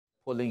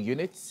polling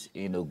units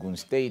in Ogun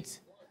State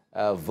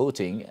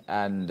voting,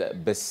 and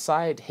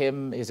beside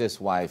him is his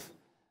wife,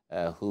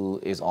 who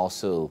is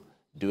also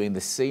doing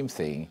the same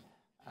thing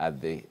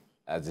at the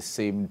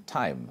same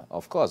time.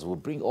 Of course, we'll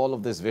bring all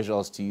of these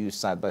visuals to you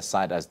side by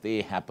side as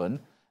they happen.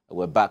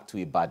 We're back to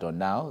Ibadan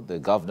now. The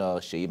governor,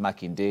 Seyi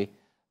Makinde,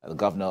 the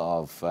governor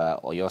of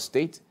Oyo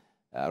State,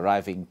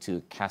 arriving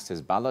to cast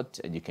his ballot,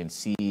 and you can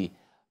see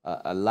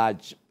a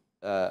large,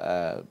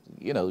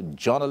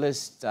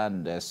 journalists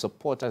and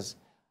supporters,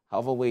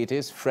 however way it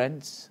is,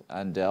 friends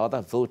and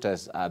other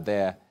voters are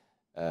there,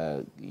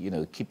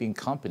 keeping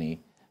company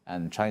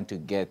and trying to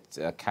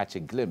catch a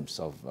glimpse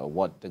of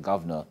what the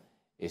governor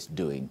is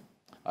doing.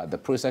 The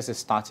process is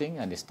starting,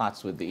 and it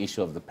starts with the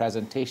issue of the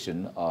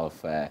presentation of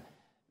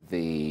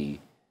the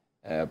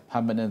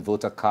permanent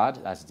voter card,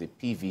 that's the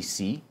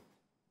PVC.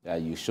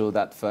 You show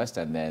that first,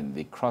 and then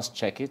they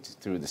cross-check it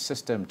through the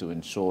system to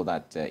ensure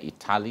that it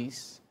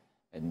tallies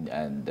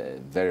and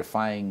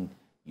verifying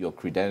your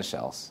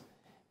credentials.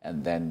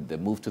 And then they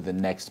move to the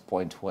next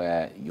point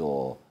where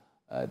your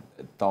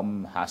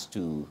thumb has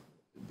to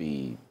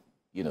be,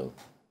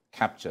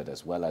 captured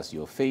as well as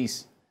your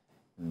face.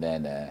 And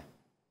then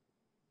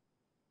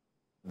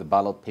the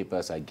ballot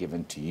papers are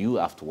given to you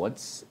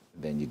afterwards.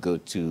 Then you go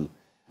to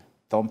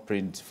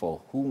thumbprint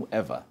for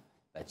whomever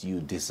that you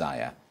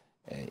desire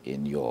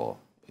in your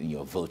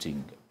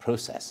voting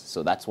process.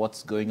 So that's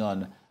what's going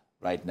on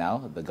right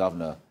now. The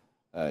governor,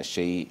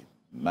 Seyi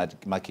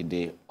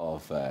Makinde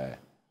of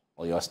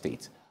Oyo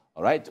State.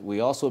 All right, we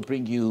also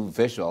bring you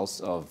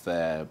visuals of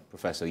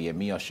Professor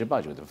Yemi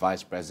Osibajo, the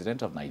Vice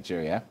President of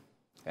Nigeria.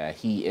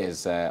 He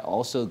is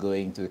also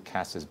going to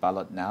cast his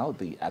ballot now.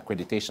 The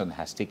accreditation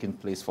has taken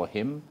place for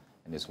him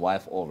and his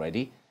wife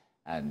already,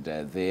 and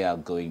they are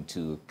going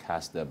to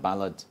cast the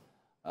ballot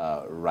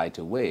right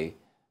away.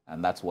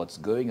 And that's what's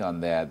going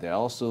on there. There are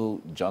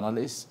also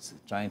journalists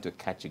trying to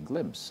catch a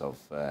glimpse of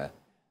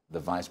the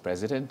Vice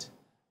President,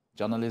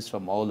 journalists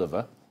from all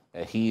over.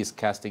 He is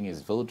casting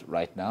his vote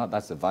right now.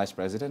 That's the Vice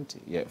President,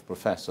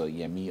 Professor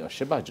Yemi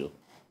Osibajo,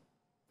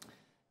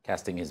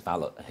 casting his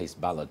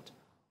ballot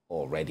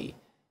already.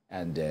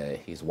 And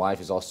his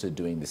wife is also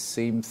doing the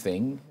same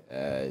thing,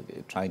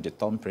 trying to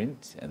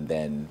thumbprint, and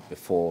then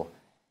before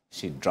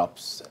she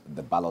drops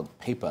the ballot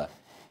paper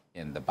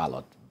in the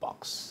ballot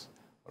box.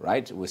 All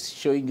right, we're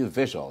showing you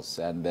visuals,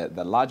 and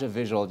the larger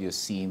visual you're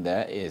seeing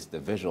there is the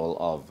visual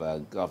of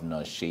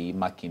Governor Seyi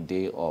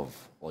Makinde of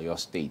Oyo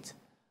State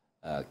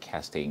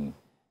casting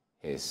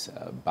his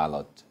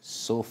ballot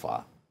so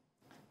far.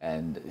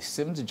 And it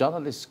seems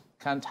journalists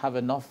can't have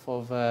enough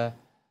of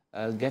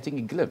getting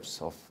a glimpse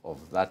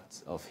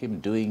of him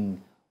doing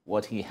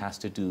what he has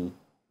to do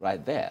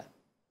right there.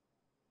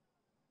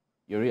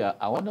 Yuri,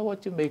 I wonder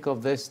what you make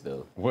of this,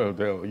 though.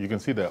 Well, you can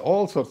see there are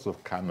all sorts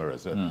of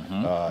cameras,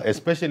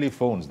 especially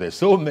phones. There's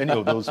so many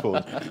of those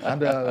phones.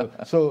 And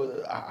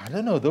so, I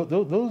don't know,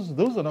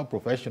 those are not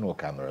professional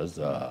cameras.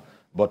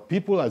 But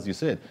people, as you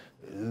said,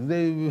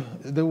 they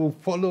will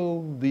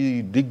follow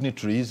the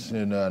dignitaries,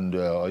 and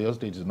Oyo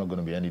State is not going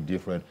to be any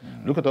different.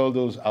 Look at all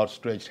those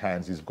outstretched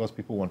hands. It's because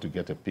people want to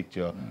get a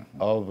picture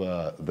of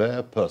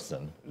their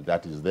person,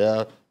 that is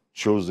their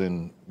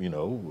chosen,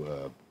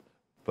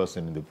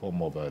 person in the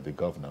form of the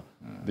governor.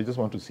 They just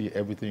want to see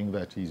everything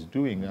that he's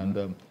doing,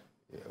 and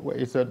well,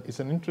 it's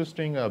an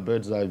interesting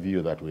bird's eye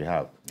view that we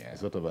have. Yeah.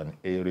 Sort of an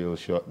aerial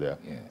shot there.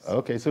 Yes.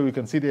 Okay, so we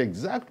can see the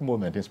exact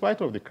moment, in spite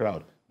of the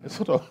crowd. It's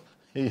sort of.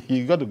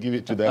 You got to give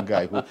it to that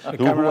guy who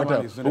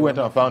went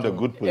and found a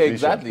good position.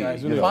 Exactly,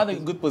 he found a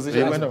good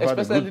position,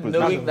 especially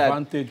knowing that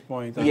vantage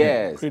point.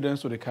 Yes,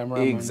 credence to the camera.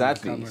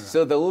 Exactly.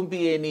 So there won't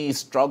be any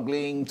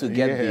struggling to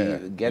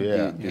get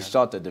the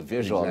shot of the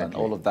visual and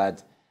all of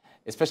that.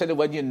 Especially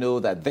when you know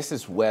that this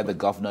is where the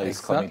governor is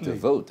coming to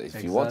vote.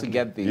 If you want to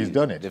get the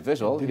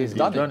visual, he's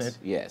done it.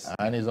 Yes.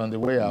 And he's on the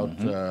way out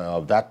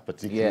of that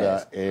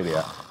particular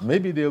area.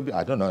 Maybe they'll be,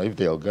 I don't know if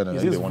they're going to,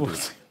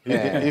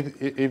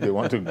 if they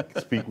want to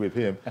speak with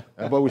him.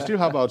 But we still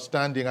have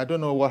outstanding, I don't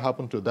know what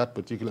happened to that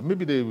particular,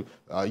 maybe they,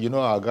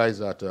 our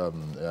guys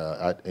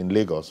in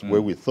Lagos,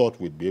 where we thought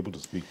we'd be able to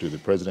speak to the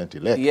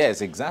president-elect.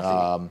 Yes,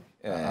 exactly.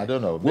 I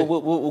don't know.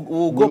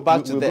 We'll go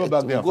back to that.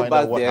 We'll go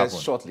back there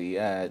shortly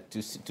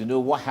to know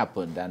what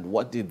happened and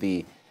what did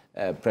the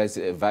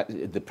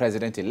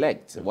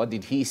president-elect, what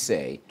did he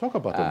say? Talk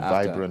about a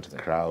vibrant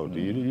crowd.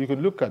 You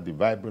can look at the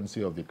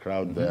vibrancy of the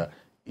crowd there.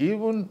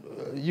 Even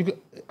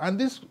and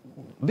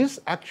this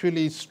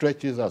actually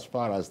stretches as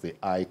far as the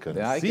eye can see.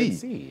 The eye can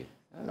see.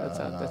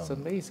 That's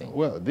amazing.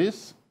 Well,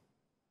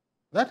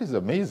 that is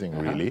amazing,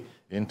 really,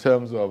 in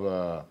terms of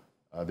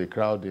the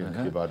crowd in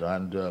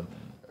Ibadan. And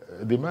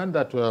the man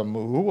that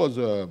who was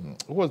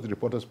the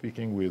reporter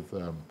speaking with?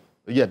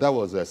 Yeah, that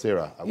was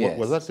Sarah. Yes.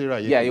 Was that Sarah?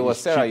 Yeah, it was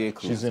Sarah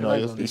Yeku. She's in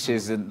Oyo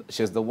State.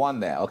 She's the one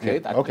there.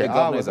 Okay. Yeah. Okay. The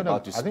governor is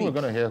about to speak. I think we're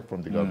going to hear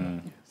from the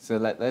governor. So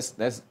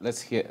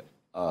let's hear.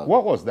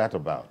 What was that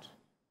about?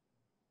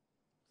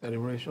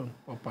 Celebration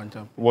of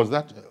Pancham. Was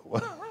that?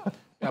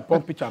 Yeah,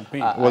 pumpy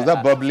champagne. Was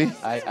that bubbly?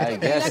 I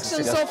guess.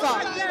 Election so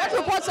far. What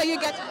reports are you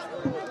getting?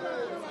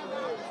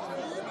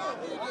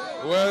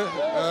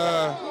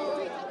 Well,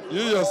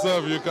 you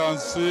yourself, you can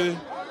see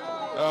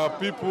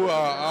people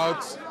are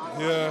out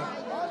here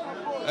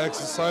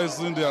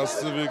exercising their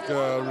civic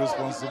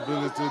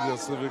responsibility, their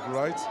civic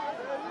rights.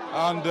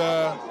 And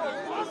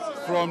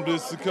from the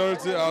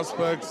security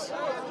aspects,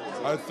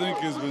 I think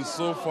it's been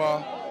so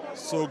far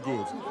so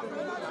good.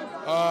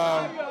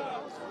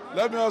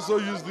 Let me also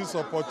use this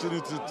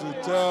opportunity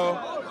to tell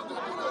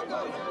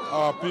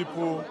our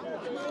people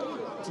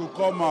to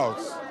come out.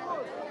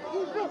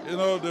 You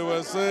know, they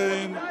were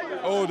saying,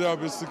 oh, there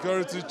will be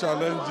security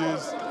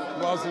challenges.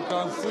 But as you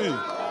can see,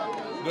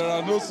 there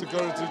are no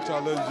security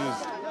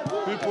challenges.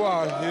 People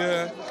are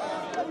here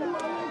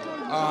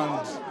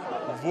and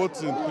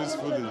voting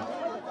peacefully,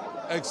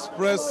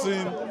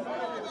 expressing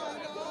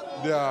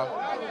their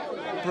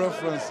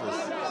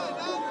preferences.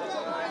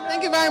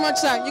 Thank you very much,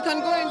 sir. You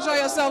can go enjoy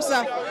yourself,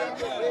 sir.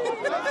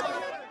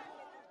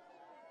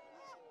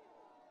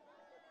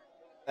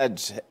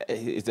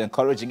 It's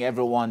encouraging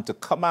everyone to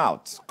come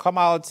out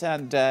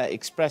and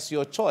express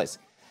your choice.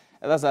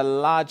 There's a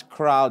large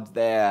crowd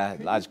there,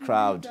 it's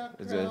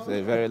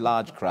a very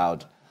large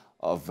crowd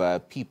of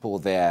people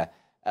there.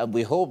 And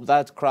we hope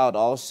that crowd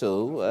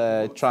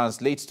also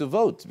translates to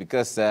vote,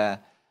 because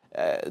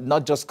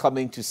not just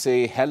coming to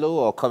say hello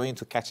or coming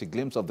to catch a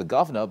glimpse of the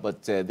governor,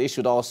 but they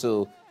should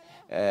also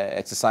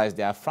exercise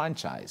their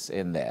franchise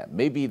in there.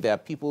 Maybe there are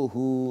people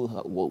who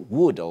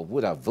would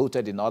have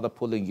voted in other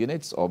polling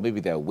units, or maybe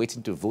they're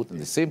waiting to vote in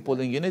the same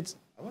polling units.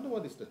 I wonder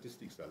what the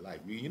statistics are like.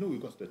 We've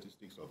got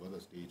statistics of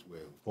other states where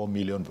 4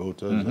 million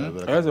voters.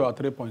 There's about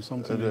 3 point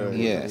something.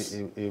 Yes.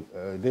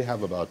 They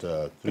have about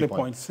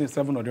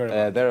 3.7 or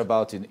thereabout. They're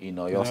about in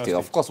Oyo State.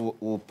 Of course,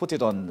 we'll put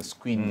it on the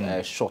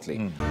screen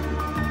shortly.